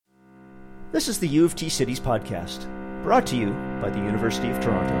This is the U of T Cities podcast, brought to you by the University of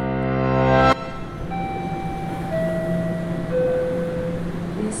Toronto.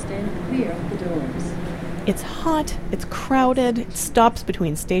 Please stand clear of the doors. It's hot, it's crowded, it stops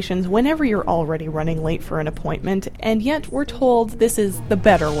between stations whenever you're already running late for an appointment, and yet we're told this is the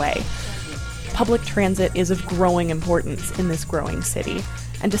better way. Public transit is of growing importance in this growing city,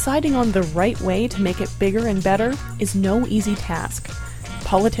 and deciding on the right way to make it bigger and better is no easy task.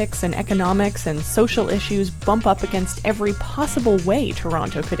 Politics and economics and social issues bump up against every possible way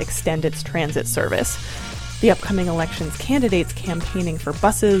Toronto could extend its transit service. The upcoming elections, candidates campaigning for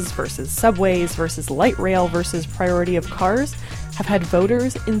buses versus subways versus light rail versus priority of cars have had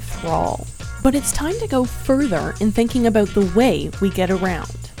voters in thrall. But it's time to go further in thinking about the way we get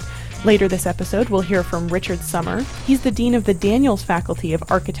around. Later this episode, we'll hear from Richard Sommer. He's the Dean of the Daniels Faculty of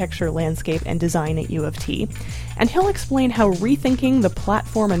Architecture, Landscape, and Design at U of T, and he'll explain how rethinking the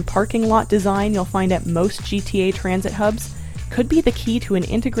platform and parking lot design you'll find at most GTA transit hubs could be the key to an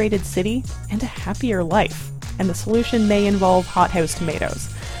integrated city and a happier life, and the solution may involve hothouse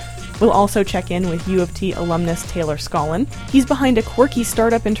tomatoes. We'll also check in with U of T alumnus Taylor Scollin. He's behind a quirky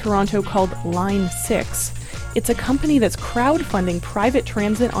startup in Toronto called Line 6. It's a company that's crowdfunding private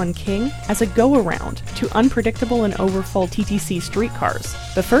transit on King as a go-around to unpredictable and overfull TTC streetcars.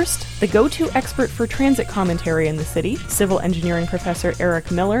 But first, the go-to expert for transit commentary in the city, civil engineering professor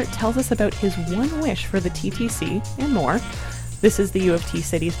Eric Miller, tells us about his one wish for the TTC and more. This is the U of T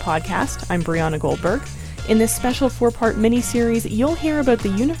Cities podcast. I'm Brianna Goldberg. In this special 4-part mini-series, you'll hear about the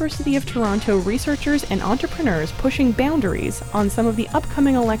University of Toronto researchers and entrepreneurs pushing boundaries on some of the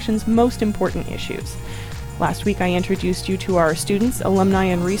upcoming election's most important issues. Last week I introduced you to our students, alumni,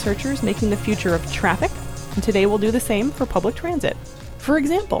 and researchers making the future of traffic, and today we'll do the same for public transit. For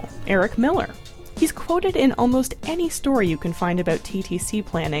example, Eric Miller. He's quoted in almost any story you can find about TTC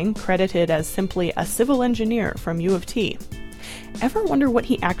planning, credited as simply a civil engineer from U of T. Ever wonder what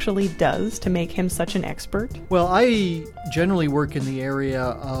he actually does to make him such an expert? Well, I generally work in the area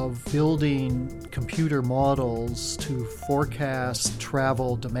of building computer models to forecast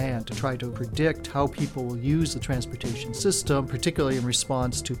travel demand, to try to predict how people will use the transportation system, particularly in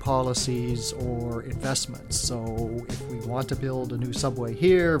response to policies or investments. So if we want to build a new subway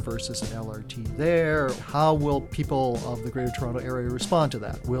here versus an LRT there, how will people of the Greater Toronto Area respond to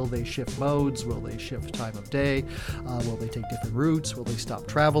that? Will they shift modes? Will they shift time of day? Will they take different routes? Will they stop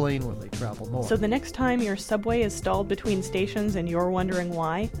traveling? Will they travel more? So the next time your subway is stalled between stations and you're wondering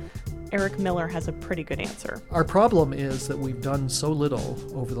why, Eric Miller has a pretty good answer. Our problem is that we've done so little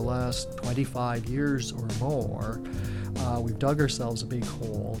over the last 25 years or more. We've dug ourselves a big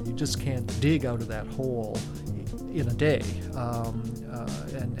hole. You just can't dig out of that hole in a day.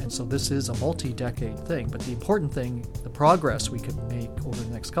 And so this is a multi-decade thing. But the important thing, the progress we could make over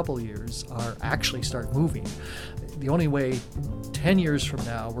the next couple of years are actually start moving. The only way 10 years from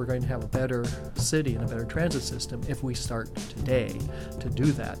now we're going to have a better city and a better transit system if we start today to do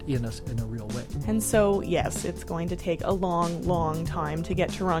that in a real way. And so, yes, it's going to take a long, long time to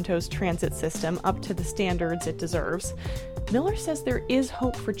get Toronto's transit system up to the standards it deserves. Miller says there is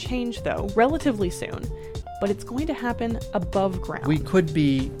hope for change, though, relatively soon, but it's going to happen above ground. We could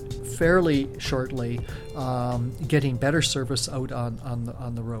be fairly shortly getting better service out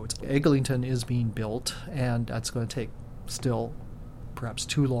on the roads. Eglinton is being built, and that's going to take still perhaps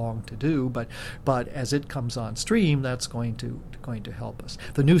too long to do, but as it comes on stream, that's going to help us.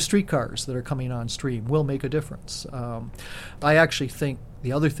 The new streetcars that are coming on stream will make a difference. I actually think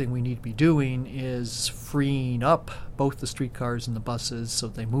the other thing we need to be doing is freeing up both the streetcars and the buses so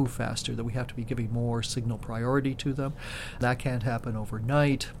they move faster, that we have to be giving more signal priority to them. That can't happen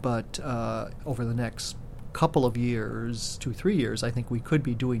overnight, but over the next couple of years, 2-3 years, I think we could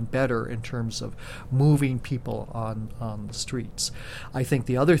be doing better in terms of moving people on the streets. I think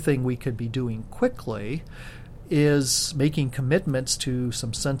the other thing we could be doing quickly is making commitments to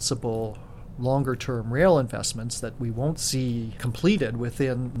some sensible longer-term rail investments that we won't see completed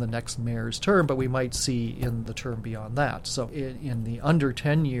within the next mayor's term, but we might see in the term beyond that. So in the under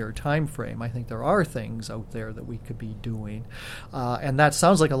 10-year time frame, I think there are things out there that we could be doing. And that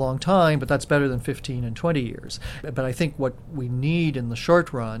sounds like a long time, but that's better than 15 and 20 years. But I think what we need in the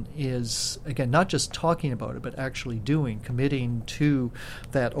short run is, again, not just talking about it, but actually doing, committing to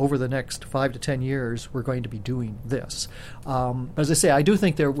that over the next 5 to 10 years, we're going to be doing this. As I say, I do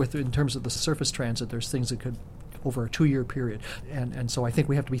think in terms of the surface transit, there's things that could over a 2-year period, and so I think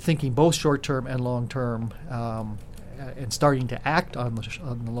we have to be thinking both short term and long term and starting to act on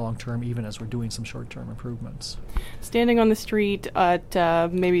the long term, even as we're doing some short-term improvements. Standing on the street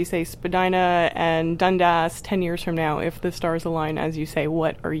at maybe, say, Spadina and Dundas 10 years from now, if the stars align, as you say,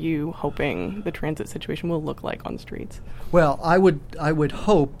 what are you hoping the transit situation will look like on streets? Well, I would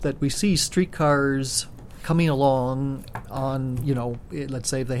hope that we see streetcars coming along on, let's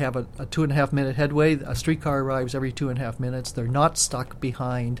say if they have a 2.5 minute headway, a streetcar arrives every 2.5 minutes. They're not stuck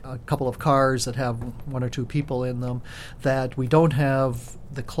behind a couple of cars that have one or two people in them, that we don't have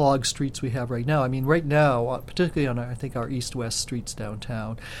the clogged streets we have right now. I mean, right now, particularly on, I think, our east-west streets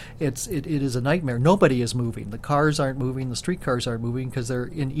downtown, it is a nightmare. Nobody is moving. The cars aren't moving. The streetcars aren't moving because they're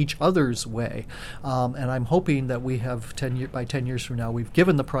in each other's way. And I'm hoping that we have by 10 years from now, we've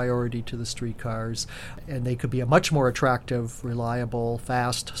given the priority to the streetcars, and they could be a much more attractive, reliable,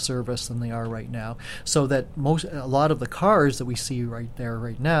 fast service than they are right now. So that a lot of the cars that we see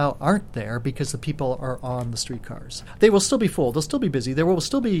right now aren't there because the people are on the streetcars. They will still be full. They'll still be busy. There will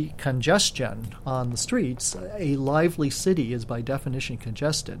still be congestion on the streets. A lively city is by definition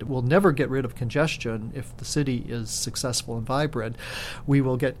congested. We'll never get rid of congestion if the city is successful and vibrant. We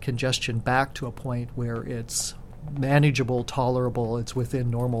will get congestion back to a point where it's manageable, tolerable, it's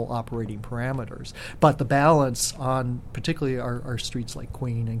within normal operating parameters. But the balance on particularly our streets like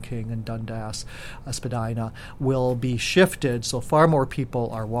Queen and King and Dundas, Spadina, will be shifted so far more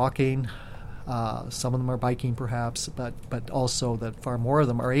people are walking. Some of them are biking perhaps, but also that far more of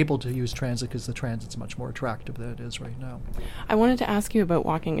them are able to use transit because the transit's much more attractive than it is right now. I wanted to ask you about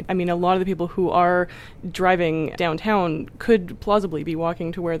walking. I mean, a lot of the people who are driving downtown could plausibly be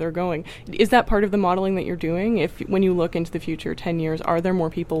walking to where they're going. Is that part of the modeling that you're doing? When you look into the future, 10 years, are there more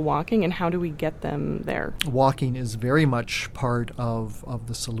people walking, and how do we get them there? Walking is very much part of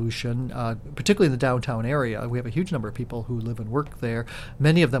the solution, particularly in the downtown area. We have a huge number of people who live and work there.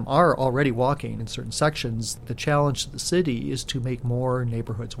 Many of them are already walking in certain sections. The challenge to the city is to make more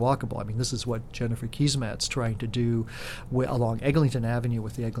neighborhoods walkable. I mean, this is what Jennifer Keesmaat's trying to do along Eglinton Avenue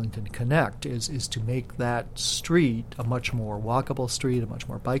with the Eglinton Connect, is to make that street a much more walkable street, a much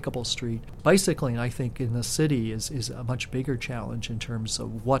more bikeable street. Bicycling, I think, in the city is a much bigger challenge in terms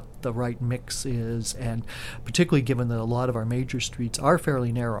of what the right mix is, and particularly given that a lot of our major streets are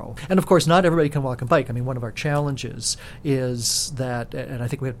fairly narrow. And of course, not everybody can walk and bike. I mean, one of our challenges is that, and I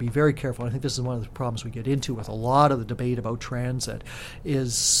think we have to be very careful, I think this is one of the problems we get into with a lot of the debate about transit,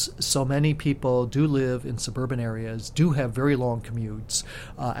 is so many people do live in suburban areas, do have very long commutes,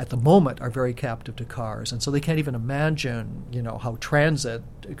 at the moment are very captive to cars, and so they can't even imagine, how transit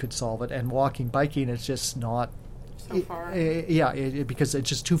could solve it, and walking, biking, it's just not so far. Because it's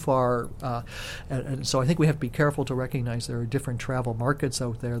just too far. And so I think we have to be careful to recognize there are different travel markets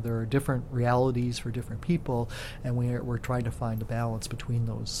out there. There are different realities for different people, and we're trying to find a balance between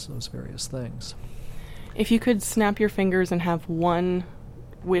those various things. If you could snap your fingers and have one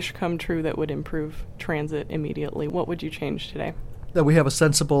wish come true that would improve transit immediately, what would you change today? That we have a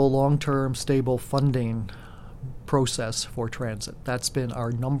sensible, long-term, stable funding process for transit. That's been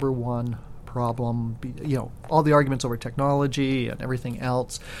our number one problem. All the arguments over technology and everything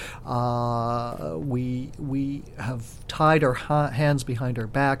else, we have tied our hands behind our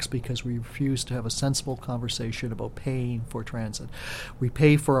backs because we refuse to have a sensible conversation about paying for transit. We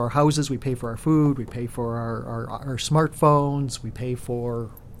pay for our houses, we pay for our food, we pay for our smartphones, we pay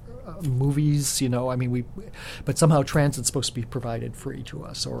for movies, but somehow transit's supposed to be provided free to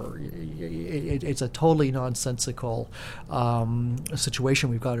us, or it's a totally nonsensical situation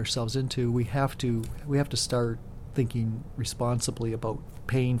we've got ourselves into. We have to start thinking responsibly about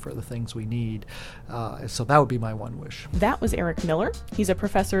paying for the things we need. So that would be my one wish. That was Eric Miller. He's a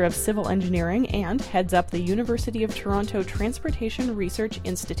professor of civil engineering and heads up the University of Toronto Transportation Research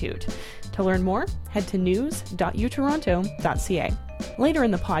Institute. To learn more, head to news.utoronto.ca. Later in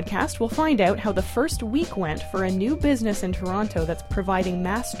the podcast, we'll find out how the first week went for a new business in Toronto that's providing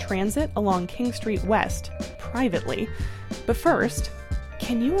mass transit along King Street West, privately. But first,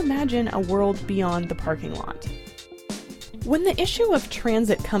 can you imagine a world beyond the parking lot? When the issue of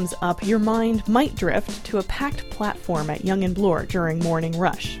transit comes up, your mind might drift to a packed platform at Yonge and Bloor during morning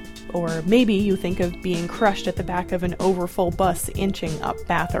rush. Or maybe you think of being crushed at the back of an overfull bus inching up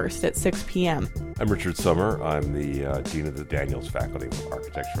Bathurst at 6 p.m. I'm Richard Sommer. I'm the Dean of the Daniels Faculty of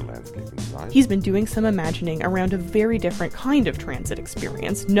Architecture, Landscape and Design. He's been doing some imagining around a very different kind of transit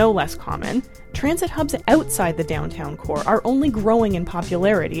experience, no less common. Transit hubs outside the downtown core are only growing in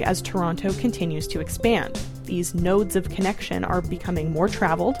popularity as Toronto continues to expand. these nodes of connection are becoming more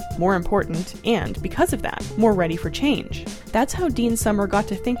traveled, more important, and, because of that, more ready for change. That's how Dean Summer got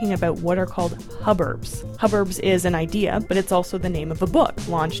to thinking about what are called hubbubs. Hubbubs is an idea, but it's also the name of a book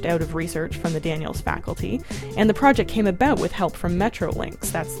launched out of research from the Daniels faculty, and the project came about with help from Metrolinx.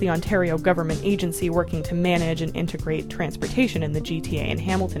 That's the Ontario government agency working to manage and integrate transportation in the GTA and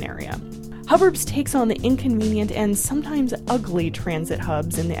Hamilton area. Hubbubs takes on the inconvenient and sometimes ugly transit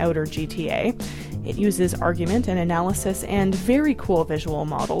hubs in the outer GTA. It uses argument and analysis and very cool visual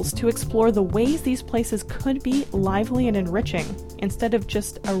models to explore the ways these places could be lively and enriching, instead of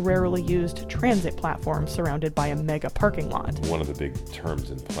just a rarely used transit platform surrounded by a mega parking lot. One of the big terms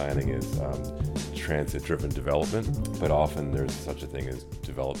in planning is transit-driven development, but often there's such a thing as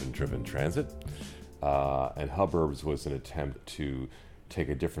development-driven transit. And Hubbubs was an attempt to take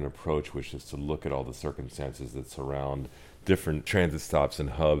a different approach, which is to look at all the circumstances that surround different transit stops and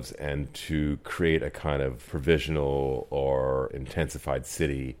hubs and to create a kind of provisional or intensified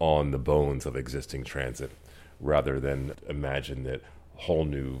city on the bones of existing transit, rather than imagine that whole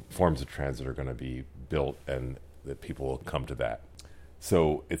new forms of transit are going to be built and that people will come to that.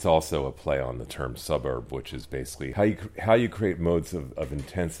 So it's also a play on the term suburb, which is basically how you create modes of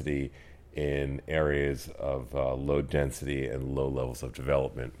intensity in areas of low density and low levels of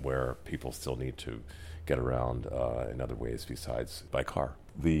development where people still need to get around in other ways besides by car.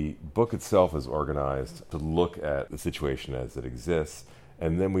 The book itself is organized to look at the situation as it exists,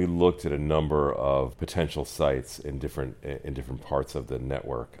 and then we looked at a number of potential sites in different parts of the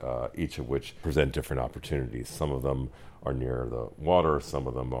network, each of which present different opportunities. Some of them are near the water, some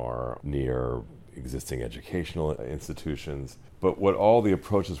of them are near existing educational institutions. But what all the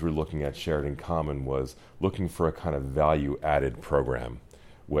approaches we're looking at shared in common was looking for a kind of value-added program,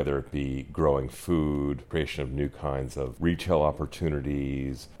 whether it be growing food, creation of new kinds of retail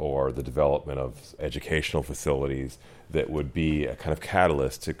opportunities, or the development of educational facilities that would be a kind of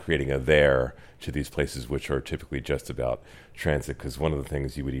catalyst to creating a there to these places which are typically just about transit. Because one of the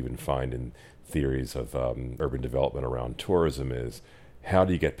things you would even find in theories of urban development around tourism is how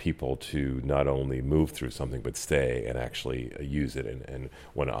do you get people to not only move through something but stay and actually use it and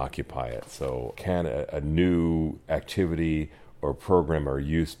want to occupy it? So can a new activity or program or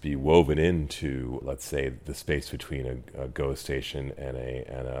use be woven into, let's say, the space between a GO station and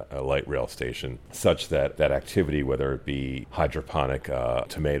a light rail station, such that that activity, whether it be hydroponic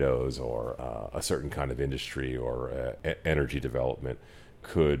tomatoes or a certain kind of industry or energy development,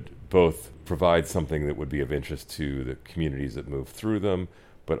 could both provide something that would be of interest to the communities that move through them,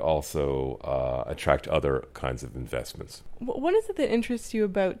 but also attract other kinds of investments. What is it that interests you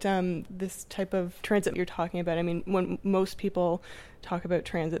about this type of transit you're talking about? I mean, when most people talk about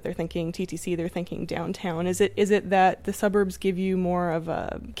transit, they're thinking TTC, they're thinking downtown. Is it that the suburbs give you more of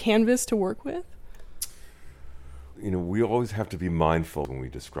a canvas to work with? You know, we always have to be mindful when we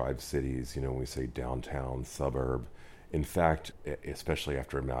describe cities, when we say downtown, suburb. In fact, especially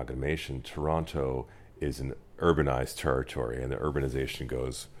after amalgamation, Toronto is an urbanized territory, and the urbanization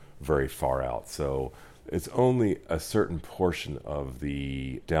goes very far out. So it's only a certain portion of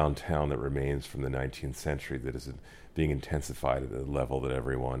the downtown that remains from the 19th century that is being intensified at a level that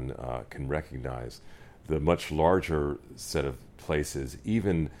everyone can recognize. The much larger set of places,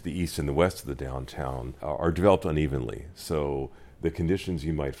 even the east and the west of the downtown, are developed unevenly. So the conditions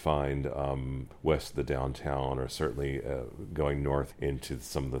you might find west of the downtown, or certainly going north into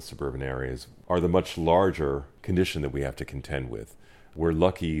some of the suburban areas, are the much larger condition that we have to contend with. We're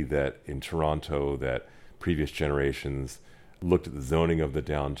lucky that in Toronto that previous generations looked at the zoning of the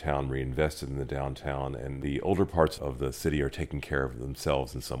downtown, reinvested in the downtown, and the older parts of the city are taking care of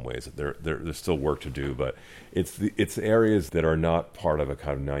themselves in some ways. There's still work to do, but it's areas that are not part of a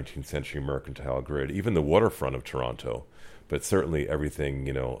kind of 19th century mercantile grid. Even the waterfront of Toronto, but certainly everything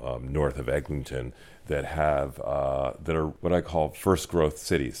north of Eglinton that that are what I call first growth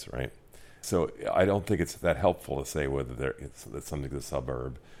cities, right? So I don't think it's that helpful to say whether it's something a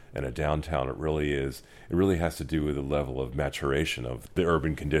suburb and a downtown. It really has to do with the level of maturation of the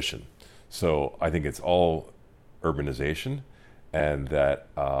urban condition. So I think it's all urbanization, and that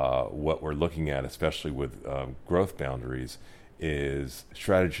what we're looking at, especially with growth boundaries, is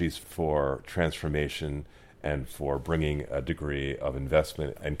strategies for transformation and for bringing a degree of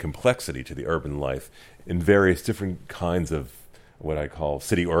investment and complexity to the urban life in various different kinds of what I call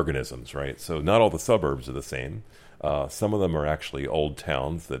city organisms, right? So not all the suburbs are the same. Some of them are actually old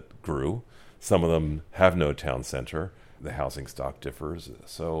towns that grew. Some of them have no town center. The housing stock differs.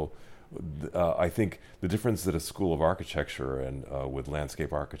 So I think the difference that a school of architecture and with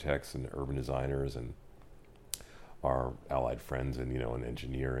landscape architects and urban designers and our allied friends in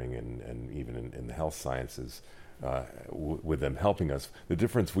engineering and even in the health sciences. With them helping us. The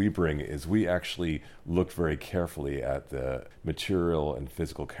difference we bring is we actually look very carefully at the material and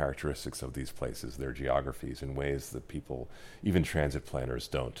physical characteristics of these places, their geographies, in ways that people, even transit planners,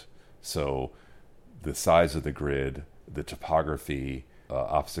 don't. So the size of the grid, the topography,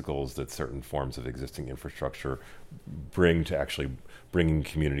 obstacles that certain forms of existing infrastructure bring to actually bringing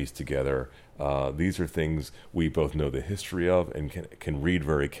communities together. These are things we both know the history of and can read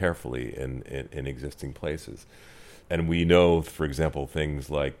very carefully in existing places. And we know, for example, things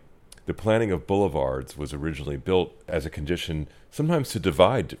like the planning of boulevards was originally built as a condition sometimes to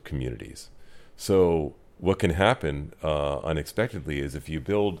divide communities. So what can happen unexpectedly is if you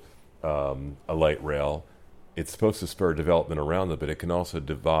build a light rail, it's supposed to spur development around it, but it can also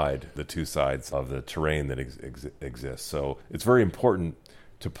divide the two sides of the terrain that exists. So it's very important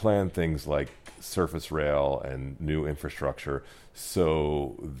to plan things like surface rail and new infrastructure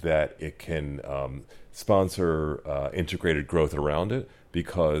so that it can sponsor integrated growth around it,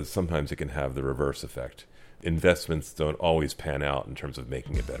 because sometimes it can have the reverse effect. Investments don't always pan out in terms of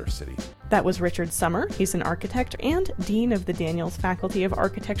making a better city. That was Richard Sommer. He's an architect and Dean of the Daniels Faculty of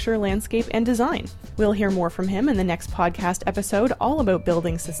Architecture, Landscape, and Design. We'll hear more from him in the next podcast episode all about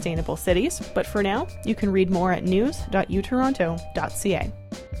building sustainable cities, but for now, you can read more at news.utoronto.ca.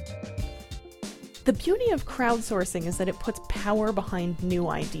 The beauty of crowdsourcing is that it puts power behind new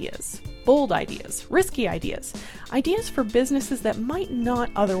ideas. Bold ideas, risky ideas, ideas for businesses that might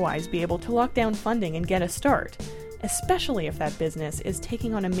not otherwise be able to lock down funding and get a start, especially if that business is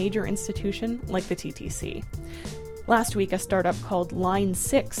taking on a major institution like the TTC. Last week, a startup called Line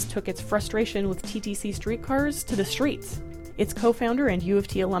 6 took its frustration with TTC streetcars to the streets. Its co-founder and U of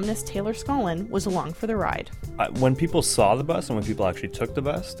T alumnus Taylor Scollin was along for the ride. When people saw the bus and when people actually took the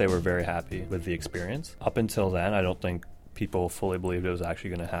bus, they were very happy with the experience. Up until then, I don't think people fully believed it was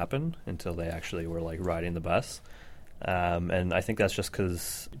actually going to happen until they actually were riding the bus. And I think that's just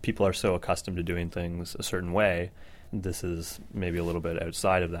because people are so accustomed to doing things a certain way. This is maybe a little bit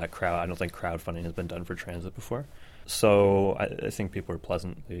outside of that crowd. I don't think crowdfunding has been done for transit before. So I think people are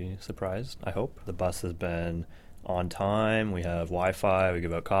pleasantly surprised, I hope. The bus has been on time. We have Wi-Fi. We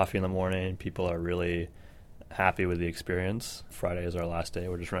give out coffee in the morning. People are really happy with the experience. Friday is our last day.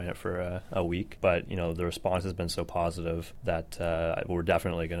 We're just running it for a week. But, the response has been so positive that we're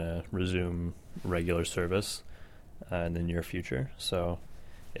definitely going to resume regular service in the near future. So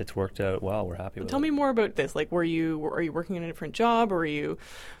it's worked out well. We're happy with it. Tell me more about this. Are you working in a different job, or are you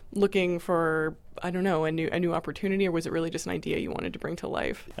looking for, a new opportunity, or was it really just an idea you wanted to bring to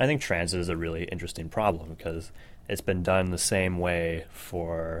life? I think transit is a really interesting problem because it's been done the same way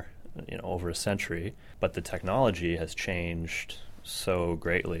for over a century, but the technology has changed so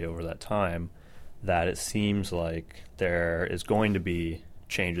greatly over that time that it seems like there is going to be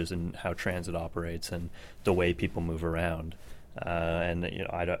changes in how transit operates and the way people move around.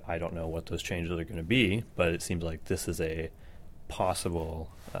 I don't know what those changes are going to be, but it seems like this is a possible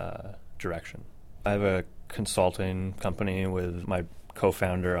direction. I have a consulting company with my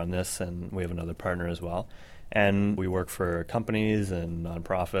co-founder on this, and we have another partner as well. And we work for companies and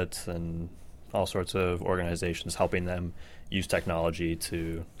nonprofits and all sorts of organizations, helping them use technology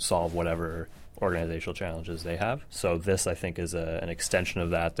to solve whatever organizational challenges they have. So this, I think, is an extension of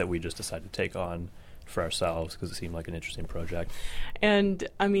that we just decided to take on for ourselves because it seemed like an interesting project. And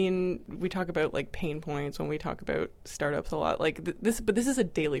we talk about pain points when we talk about startups a lot, but this is a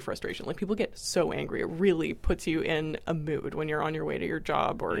daily frustration. People get so angry. It really puts you in a mood when you're on your way to your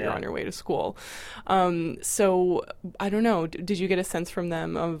job or you're on your way to school. So I don't know, did you get a sense from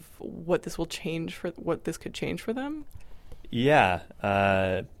them of what this could change for them? Yeah.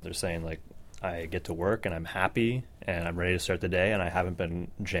 They're saying I get to work and I'm happy and I'm ready to start the day and I haven't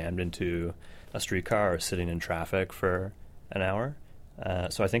been jammed into a streetcar or sitting in traffic for an hour.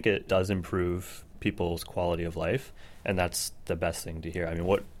 So I think it does improve people's quality of life, and that's the best thing to hear.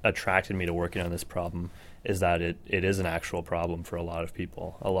 What attracted me to working on this problem is that it is an actual problem for a lot of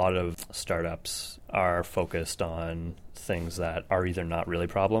people. A lot of startups are focused on things that are either not really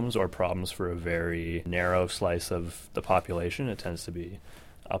problems or problems for a very narrow slice of the population. It tends to be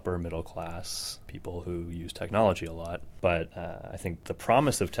upper middle class people who use technology a lot. But I think the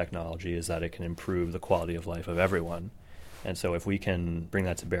promise of technology is that it can improve the quality of life of everyone. And so if we can bring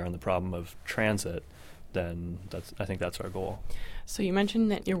that to bear on the problem of transit, then I think that's our goal. So you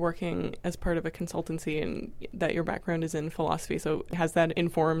mentioned that you're working as part of a consultancy and that your background is in philosophy. So has that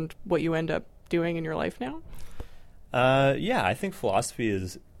informed what you end up doing in your life now? Yeah, I think philosophy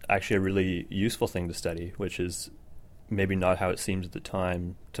is actually a really useful thing to study, which is maybe not how it seems at the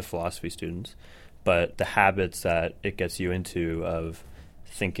time to philosophy students. but the habits that it gets you into of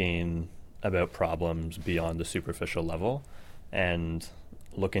thinking about problems beyond the superficial level and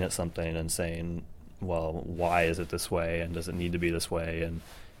looking at something and saying, well, why is it this way, and does it need to be this way, and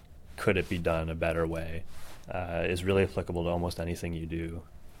could it be done a better way, is really applicable to almost anything you do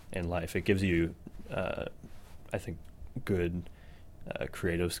in life. It gives you, I think, good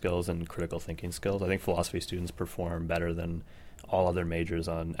creative skills and critical thinking skills. I think philosophy students perform better than all other majors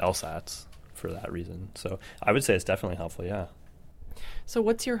on LSATs for that reason. So I would say it's definitely helpful, yeah. So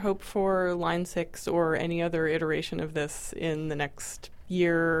what's your hope for Line 6 or any other iteration of this in the next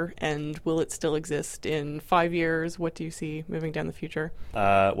year, and will it still exist in 5 years? What do you see moving down the future?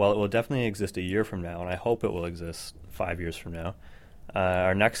 Well, it will definitely exist a year from now, and I hope it will exist 5 years from now.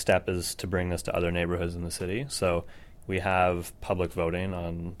 Our next step is to bring this to other neighborhoods in the city. So we have public voting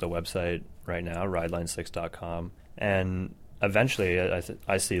on the website right now, rideline6.com, and eventually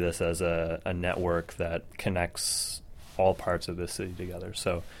I see this as a network that connects all parts of the city together.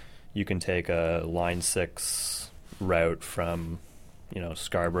 So you can take a Line 6 route from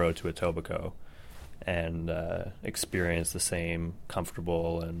Scarborough to Etobicoke and experience the same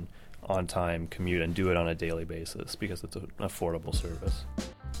comfortable and on-time commute and do it on a daily basis because it's an affordable service.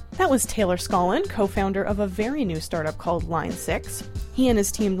 That was Taylor Scollin, co-founder of a very new startup called Line 6. He and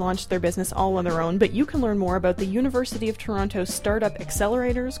his team launched their business all on their own, but you can learn more about the University of Toronto's startup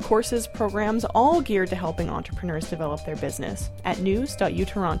accelerators, courses, programs, all geared to helping entrepreneurs develop their business at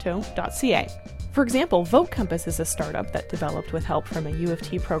news.utoronto.ca. For example, Vote Compass is a startup that developed with help from a U of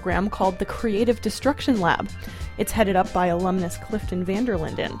T program called the Creative Destruction Lab. It's headed up by alumnus Clifton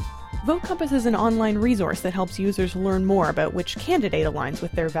Vanderlinden. Vote Compass is an online resource that helps users learn more about which candidate aligns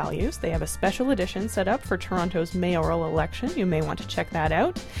with their values. They have a special edition set up for Toronto's mayoral election. You may want to check that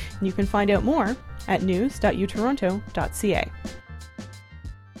out. And you can find out more at news.utoronto.ca.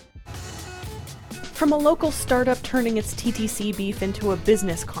 From a local startup turning its TTC beef into a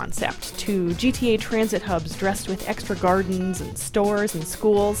business concept, to GTA transit hubs dressed with extra gardens and stores and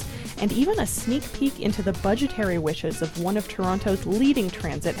schools, and even a sneak peek into the budgetary wishes of one of Toronto's leading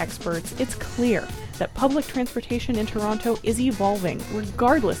transit experts, it's clear that public transportation in Toronto is evolving,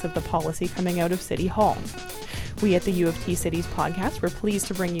 regardless of the policy coming out of City Hall. We at the U of T Cities podcast were pleased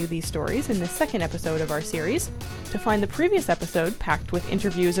to bring you these stories in the second episode of our series. To find the previous episode, packed with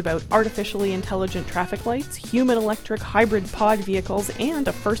interviews about artificially intelligent traffic lights, human electric hybrid pod vehicles, and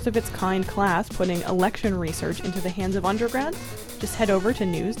a first-of-its-kind class putting election research into the hands of undergrads, just head over to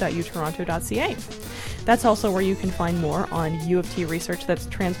news.utoronto.ca. That's also where you can find more on U of T research that's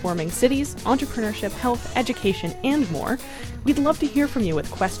transforming cities, entrepreneurship, health, education, and more. We'd love to hear from you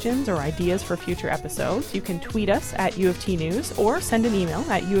with questions or ideas for future episodes. You can tweet us at U of T News or send an email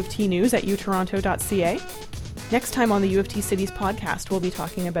at uoftnews@utoronto.ca. Next time on the U of T Cities podcast, we'll be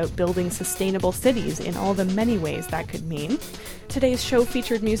talking about building sustainable cities in all the many ways that could mean. Today's show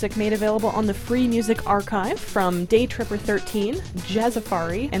featured music made available on the Free Music Archive from Day Tripper 13,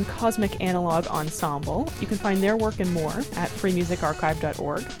 Jazzafari, and Cosmic Analog Ensemble. You can find their work and more at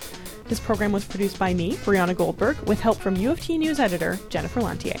freemusicarchive.org. This program was produced by me, Brianna Goldberg, with help from U of T News editor Jennifer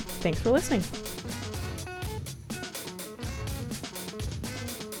Lantier. Thanks for listening.